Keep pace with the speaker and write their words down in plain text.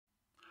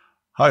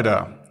Hi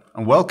there,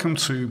 and welcome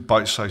to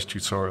Bite-sized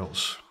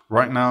Tutorials.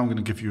 Right now I'm going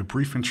to give you a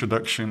brief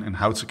introduction in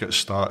how to get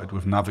started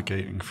with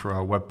navigating through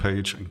our web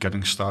page and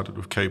getting started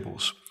with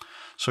cables.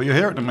 So you're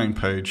here at the main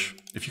page.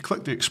 If you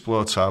click the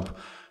Explore tab,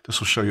 this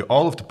will show you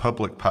all of the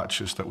public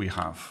patches that we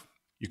have.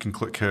 You can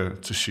click here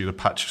to see the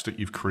patches that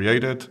you've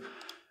created,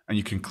 and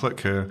you can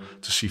click here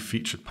to see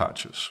featured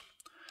patches.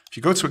 If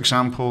you go to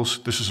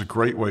examples, this is a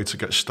great way to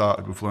get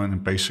started with learning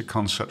basic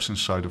concepts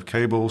inside of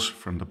cables,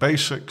 from the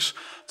basics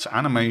to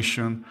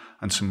animation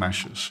and to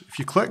meshes. If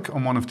you click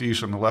on one of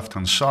these on the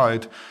left-hand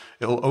side,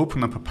 it'll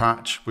open up a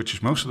patch, which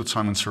is most of the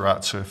time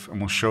interactive, and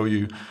will show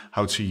you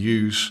how to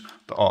use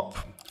the op.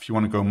 If you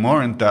want to go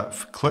more in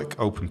depth, click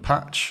Open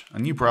Patch. A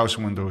new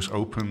browser window is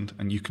opened,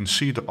 and you can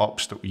see the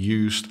ops that we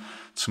used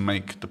to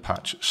make the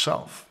patch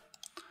itself.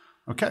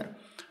 Okay.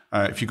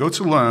 If you go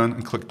to Learn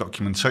and click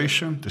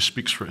Documentation, this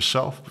speaks for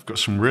itself. We've got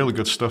some really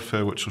good stuff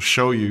here which will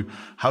show you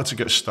how to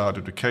get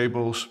started with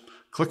cables.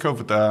 Click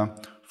over there,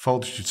 follow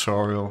the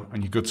tutorial,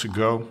 and you're good to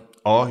go.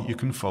 Or you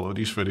can follow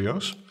these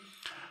videos.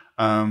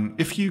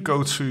 If you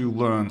go to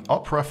Learn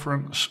Op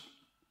Reference,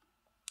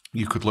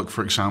 you could look,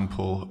 for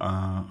example,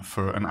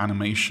 for an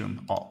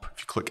animation op.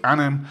 If you click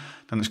Anim,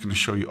 then it's going to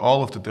show you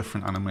all of the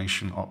different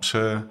animation ops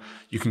here.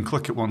 You can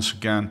click it once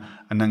again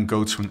and then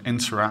go to an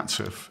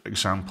interactive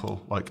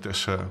example like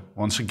this here.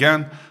 Once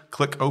again,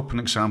 click Open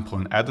Example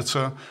in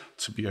Editor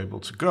to be able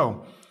to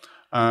go.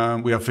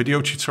 We have video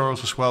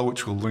tutorials as well,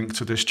 which will link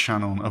to this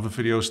channel and other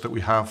videos that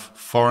we have.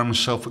 Forum is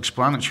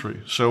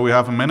self-explanatory. So we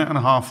have a minute and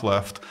a half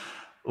left.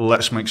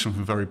 Let's make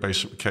something very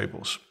basic with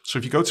cables. So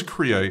if you go to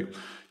Create,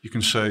 you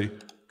can say,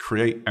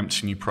 Create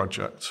empty new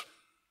project.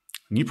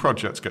 New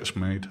project gets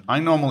made. I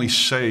normally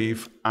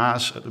save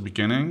as at the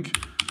beginning.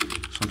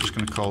 So I'm just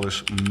going to call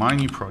this my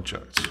new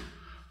project.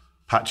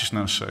 Patch is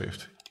now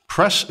saved.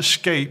 Press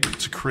Escape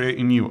to create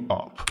a new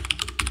op.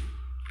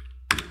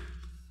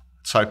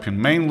 Type in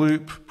main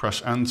loop,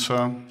 press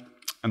enter.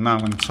 And now I'm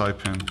going to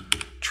type in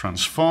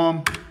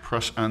transform,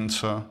 press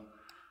enter.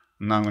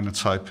 And now I'm going to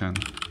type in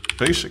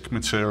basic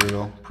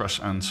material, press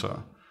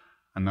enter.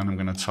 And then I'm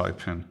going to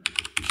type in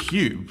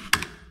cube.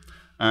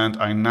 And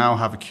I now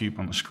have a cube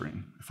on the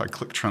screen. If I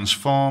click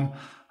transform,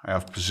 I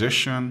have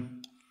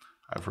position,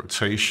 I have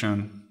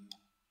rotation,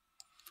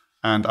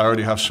 and I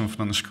already have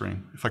something on the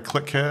screen. If I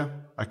click here,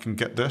 I can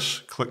get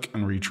this, click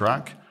and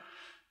redrag.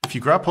 If you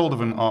grab hold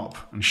of an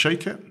op and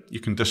shake it, you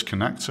can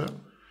disconnect it.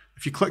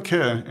 If you click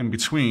here in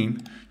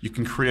between, you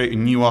can create a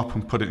new op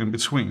and put it in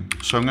between.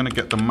 So I'm going to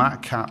get the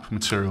mat cap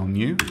material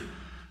new,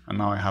 and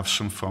now I have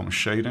some form of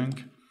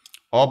shading.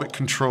 Orbit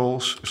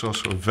controls is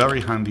also a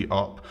very handy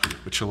op,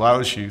 which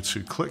allows you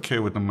to click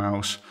here with the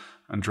mouse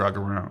and drag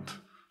around.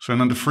 So in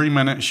under 3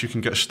 minutes, you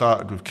can get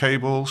started with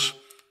cables.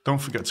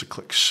 Don't forget to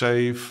click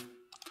save.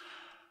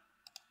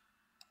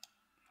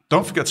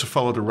 Don't forget to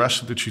follow the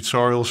rest of the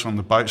tutorials on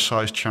the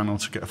Bite-sized channel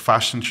to get a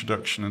fast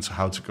introduction into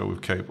how to go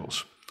with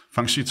cables.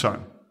 Thanks for your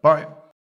time. Bye.